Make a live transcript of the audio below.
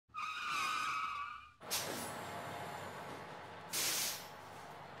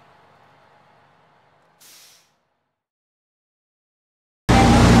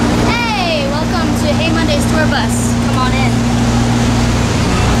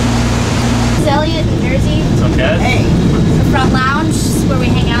Elliot in Jersey. Okay. Hey. The front lounge is where we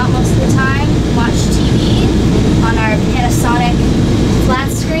hang out most of the time, watch TV on our Panasonic flat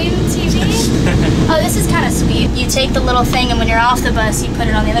screen TV. Oh, this is kind of sweet. You take the little thing and when you're off the bus, you put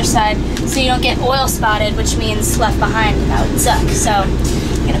it on the other side so you don't get oil spotted, which means left behind, and that would suck. So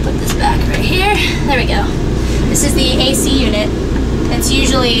I'm gonna put this back right here. There we go. This is the AC unit. It's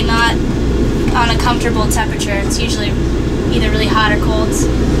usually not on a comfortable temperature. It's usually either really hot or cold.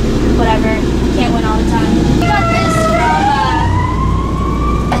 Whatever. Can't win all the time. We got this from,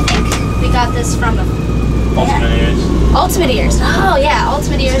 I think we got this from Ultimate Ears. Ultimate Ears. Oh yeah,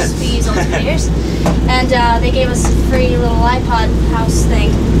 Ultimate Ears. We use Ultimate Ears. And they gave us a free little iPod house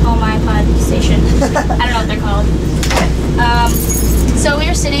thing. Home iPod station. I don't know what they're called. So I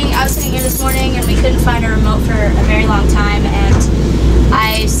was sitting here this morning and we couldn't find a remote for a very long time, and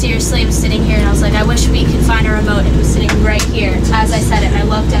I seriously was sitting here and I was like, I wish we could find a remote, and it was sitting right here as I said it, and I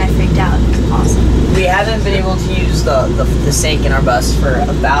looked and I freaked out. It was awesome. We haven't been able to use the sink in our bus for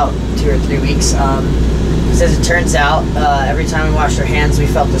about 2 or 3 weeks. As it turns out, every time we washed our hands, we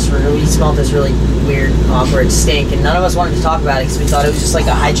smelled this really weird, awkward stink, and none of us wanted to talk about it because we thought it was just like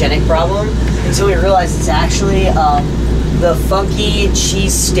a hygienic problem, until we realized it's actually the funky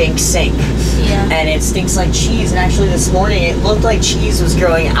cheese stink sink. Yeah. And it stinks like cheese, and actually this morning it looked like cheese was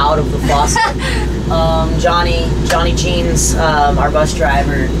growing out of the faucet. Johnny Jeans, our bus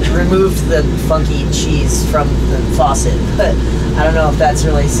driver, removed the funky cheese from the faucet, but I don't know if that's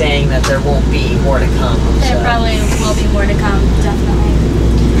really saying that there won't be more to come. There probably will be more to come, definitely.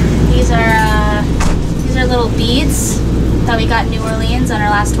 These are little beads that we got in New Orleans on our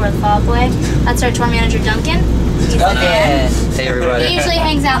last tour of the Fall Boy. That's our tour manager, Duncan. He's the man. Hey everybody. He usually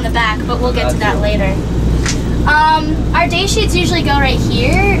hangs out in the back, but we'll get to that later. Our day sheets usually go right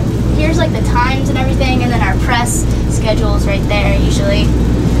here. Here's like the times and everything, and then our press schedule is right there usually.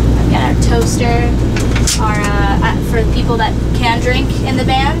 I've got our toaster, for the people that can drink in the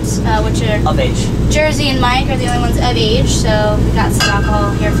band, which are Of age. Jersey and Mike are the only ones of age, so we got some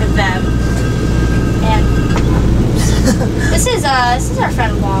alcohol here for them. And this is our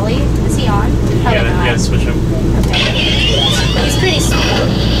friend Wally. Is he on? You gotta switch him. Okay. He's pretty sweet.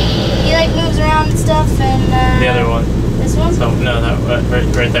 He like moves around and stuff, and The other one. This one? Oh no,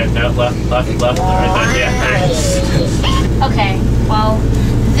 that right there. No, left, right there. Yeah. There. Okay. Well,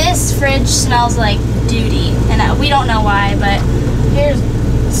 this fridge smells like duty, and we don't know why, but here's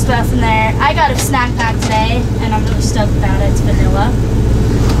stuff in there. I got a snack pack today, and I'm really stoked about it. It's vanilla,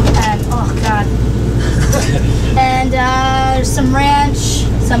 and oh god. And there's some ranch,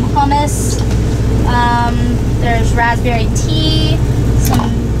 some hummus, there's raspberry tea,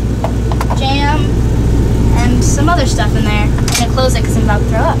 some jam, and some other stuff in there. I'm gonna close it because I'm about to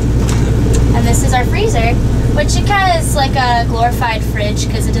throw up. And this is our freezer, which it kind of is like a glorified fridge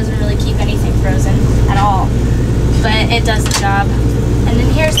because it doesn't really keep anything frozen at all, but it does the job. And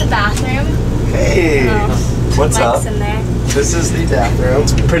then here's the bathroom. Hey, what's Mike's up? in there. This is the bathroom.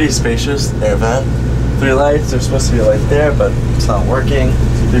 It's pretty spacious, air vent. 3 lights, there's supposed to be a light there, but it's not working.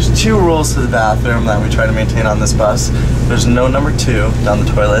 There's 2 rules to the bathroom that we try to maintain on this bus. There's no number 2 down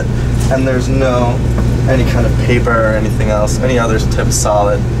the toilet, and there's no any kind of paper or anything else, any other type of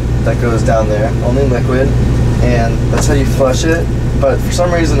solid that goes down there, only liquid, and that's how you flush it. But for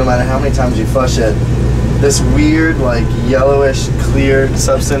some reason, no matter how many times you flush it, this weird, like, yellowish, clear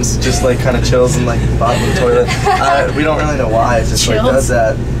substance just, like, kind of chills in, like, the bottom of the toilet. We don't really know why, it just, like, does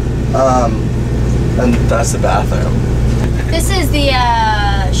that. And that's the bathroom. This is the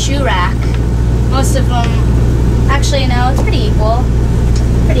shoe rack. Most of them, actually, no, it's pretty equal.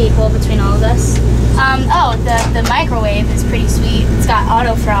 Pretty equal between all of us. Oh, the microwave is pretty sweet. It's got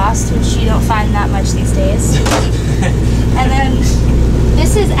auto frost, which you don't find that much these days. And then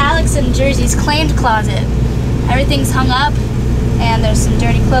this is Alex and Jersey's claimed closet. Everything's hung up, and there's some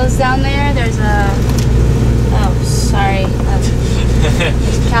dirty clothes down there. There's a, oh, sorry, a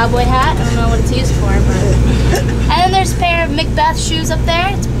cowboy hat. I don't know what it's used for, but. And then there's a pair of Macbeth shoes up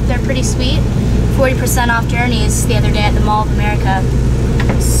there. They're pretty sweet. 40% off Journeys the other day at the Mall of America.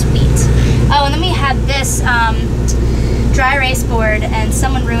 Sweet. Oh, and then we had this dry erase board, and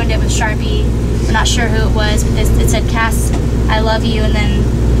someone ruined it with Sharpie. I'm not sure who it was, but it said Cass, I love you, and then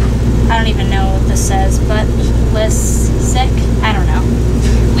I don't even know what this says, but Liz sick? I don't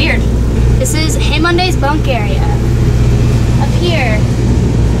know. Weird. This is Hey Monday's bunk area. Up here,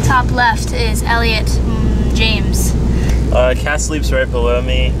 top left is Elliot James. Cass sleeps right below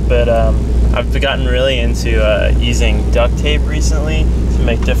me, but I've gotten really into using duct tape recently to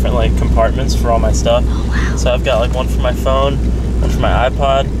make different like compartments for all my stuff. Oh wow. So I've got like one for my phone, one for my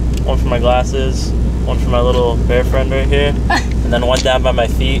iPod, one for my glasses, one for my little bear friend right here, and then one down by my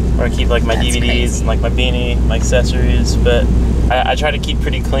feet where I keep like my That's DVDs crazy. and like my beanie, my accessories. But I try to keep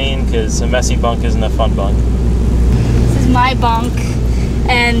pretty clean because a messy bunk isn't a fun bunk. This is my bunk,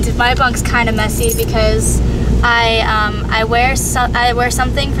 and my bunk's kind of messy because I wear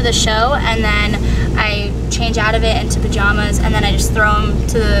something for the show, and then I change out of it into pajamas, and then I just throw them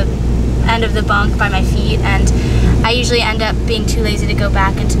to the end of the bunk by my feet, and I usually end up being too lazy to go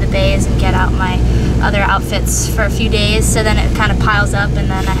back into the bays and get out my other outfits for a few days, so then it kind of piles up, and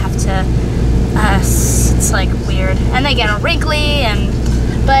then I have to it's like weird, and they get all wrinkly,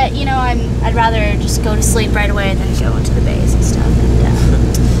 but you know, I'd rather just go to sleep right away than go into the bays and stuff.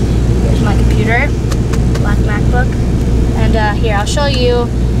 And here's my computer, black MacBook, and here I'll show you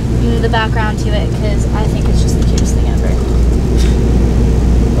the background to it because I think it's just the cutest thing ever.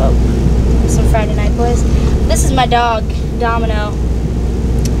 Whoa, some Friday Night Boys. This is my dog, Domino.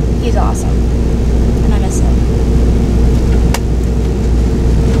 He's awesome, and I miss him.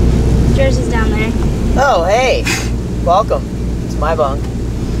 Jersey's down there. Oh, hey, welcome. It's my bunk.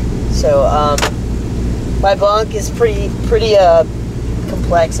 So, my bunk is pretty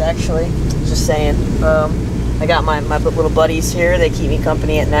complex actually. Just saying. I got my little buddies here. They keep me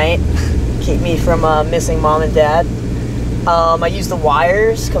company at night. Keep me from missing mom and dad. I use the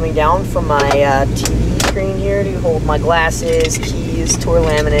wires coming down from my TV screen here to hold my glasses, keys, tour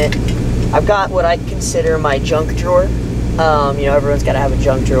laminate. I've got what I consider my junk drawer. You know, everyone's got to have a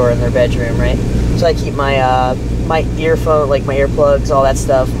junk drawer in their bedroom, right? So I keep my my earphone, like my earplugs, all that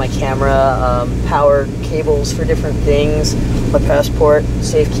stuff, my camera, power cables for different things, my passport,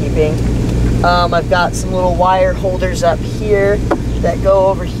 safekeeping. I've got some little wire holders up here that go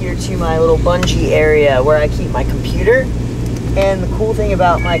over here to my little bungee area where I keep my computer. And the cool thing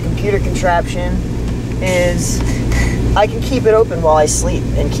about my computer contraption is I can keep it open while I sleep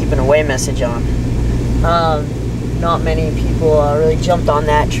and keep an away message on. Not many people really jumped on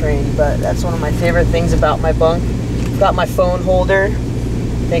that train, but that's one of my favorite things about my bunk. Got my phone holder.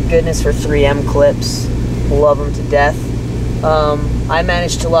 Thank goodness for 3M clips. Love them to death. I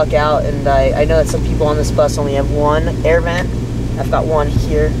managed to luck out, and I know that some people on this bus only have one air vent. I've got one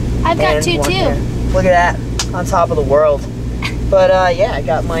here. I've got two too. Here. Look at that, on top of the world. But yeah, I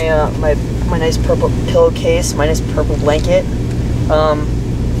got my my nice purple pillowcase, my nice purple blanket.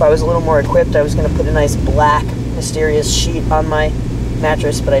 If I was a little more equipped, I was gonna put a nice black mysterious sheet on my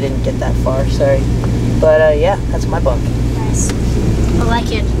mattress, but I didn't get that far. Sorry. But yeah, that's my bunk. Nice. I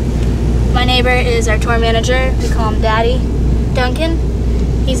like it. My neighbor is our tour manager. We call him Daddy. Duncan.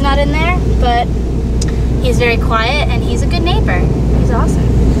 He's not in there, but he's very quiet and he's a good neighbor. He's awesome.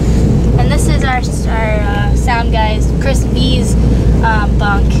 And this is our sound guy's, Chris V's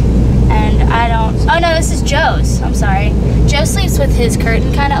bunk. And I don't, oh no, this is Joe's. I'm sorry. Joe sleeps with his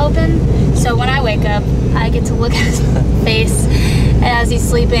curtain kind of open. So when I wake up, I get to look at his face as he's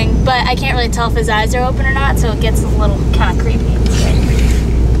sleeping. But I can't really tell if his eyes are open or not, so it gets a little kind of creepy.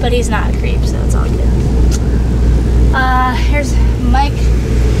 But he's not a creep, so it's all good. Here's Mike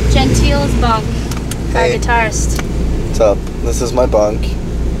Gentile's bunk, our Hey. guitarist. What's up? This is my bunk.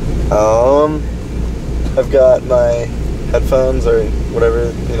 I've got my headphones or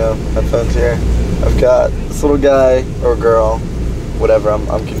whatever, you know, headphones here. I've got this little guy or girl, whatever.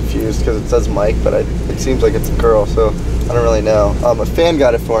 I'm confused because it says Mike, but it seems like it's a girl, so I don't really know. A fan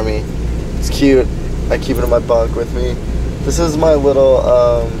got it for me. It's cute. I keep it in my bunk with me. This is my little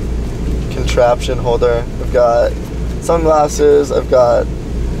contraption holder. I've got sunglasses. I've got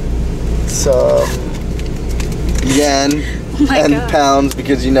some yen and God. pounds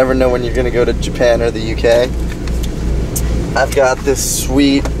because you never know when you're gonna go to Japan or the UK. I've got this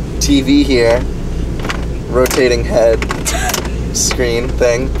sweet TV here, rotating head screen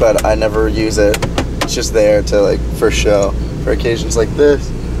thing, but I never use it. It's just there to like for show, for occasions like this.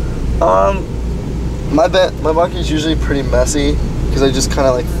 My bunk is usually pretty messy because I just kind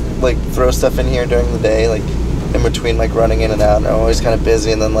of like throw stuff in here during the day, like in between like running in and out, and I'm always kind of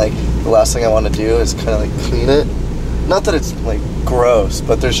busy, and then like the last thing I want to do is kind of like clean it. Not that it's like gross,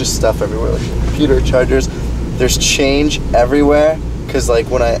 but there's just stuff everywhere, like computer chargers. There's change everywhere because like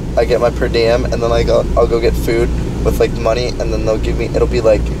when I get my per diem and then I'll go get food with like money, and then they'll give me, it'll be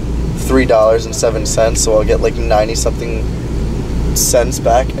like $3.07, so I'll get like 90 something cents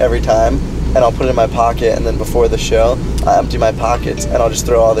back every time, and I'll put it in my pocket, and then before the show I empty my pockets and I'll just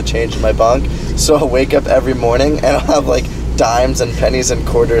throw all the change in my bunk. So I'll wake up every morning and I'll have like dimes and pennies and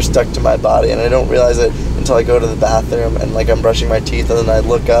quarters stuck to my body, and I don't realize it until I go to the bathroom and like I'm brushing my teeth, and then I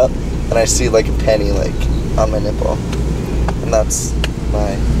look up and I see like a penny like on my nipple, and that's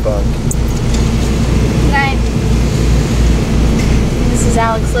my bunk. Good night. This is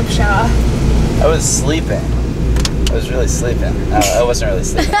Alex Lipshaw. I was sleeping. I was really sleeping. I wasn't really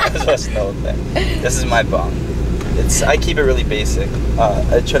sleeping. I was watching the whole thing. This is my bunk. I keep it really basic.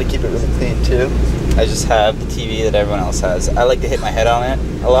 I try to keep it really clean too. I just have the TV that everyone else has. I like to hit my head on it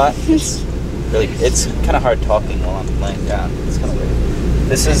a lot. It's kind of hard talking while I'm laying down. It's kind of weird.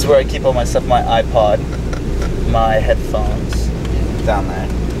 This is where I keep all my stuff, my iPod, my headphones, down there.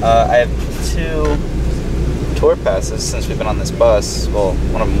 I have 2 tour passes since we've been on this bus. Well,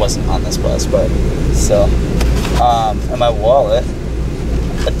 one of them wasn't on this bus, but still. And my wallet,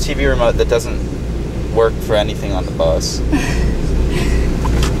 a TV remote that doesn't work for anything on the bus,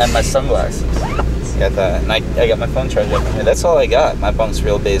 and my sunglasses. Got that, and I got my phone charger up in here. That's all I got. My bunk's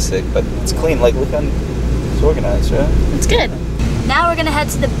real basic, but it's clean. Like, look, it's organized, right? It's good. Now we're gonna head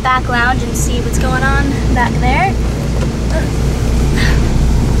to the back lounge and see what's going on back there.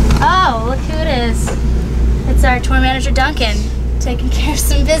 Oh, look who it is. It's our tour manager, Duncan, taking care of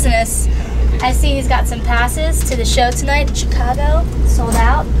some business. I see he's got some passes to the show tonight in Chicago, sold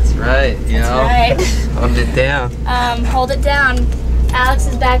out. That's right, you know. Right. Hold it down. Hold it down. Alex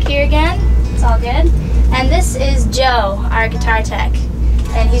is back here again. It's all good. And this is Joe, our guitar tech.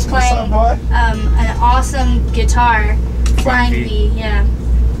 And he's playing an awesome guitar, Flying V, yeah.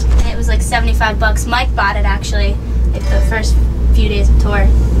 And it was like 75 bucks. Mike bought it actually, like the first few days of tour.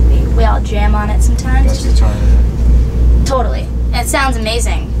 We all jam on it sometimes. Best guitar. Totally. And it sounds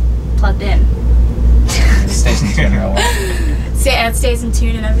amazing, plugged in. It stays in tune real well. It stays in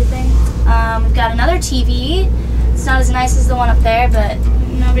tune and everything. We've got another TV. It's not as nice as the one up there, but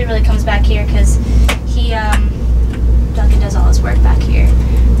nobody really comes back here because Duncan does all his work back here.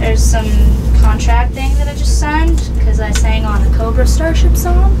 There's some contract thing that I just signed because I sang on a Cobra Starship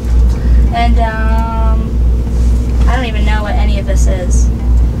song. And I don't even know what any of this is.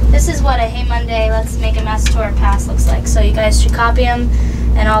 This is what a Hey Monday, Let's Make a Mess tour pass looks like. So you guys should copy them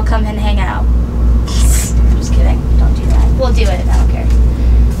and I'll come and hang out. Just kidding, don't do that. We'll do it, I don't care.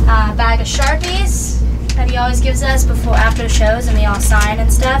 Bag of Sharpies that he always gives us after the shows, and we all sign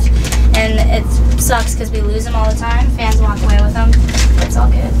and stuff. And it sucks because we lose them all the time. Fans walk away with them. It's all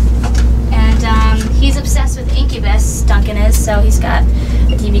good. And he's obsessed with Incubus, Duncan is, so he's got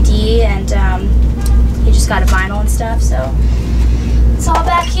a DVD and he just got a vinyl and stuff, so it's all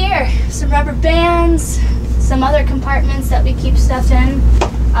back here. Some rubber bands, some other compartments that we keep stuff in.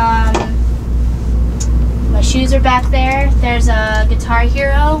 My shoes are back there. There's a Guitar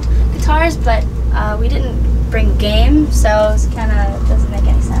Hero guitars, but we didn't bring game, so it kind of doesn't make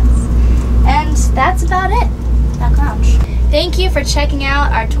any sense. And that's about it. Back lounge. Thank you for checking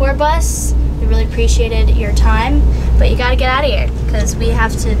out our tour bus. We really appreciated your time, but you gotta get out of here because we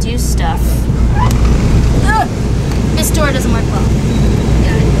have to do stuff. This door doesn't work well.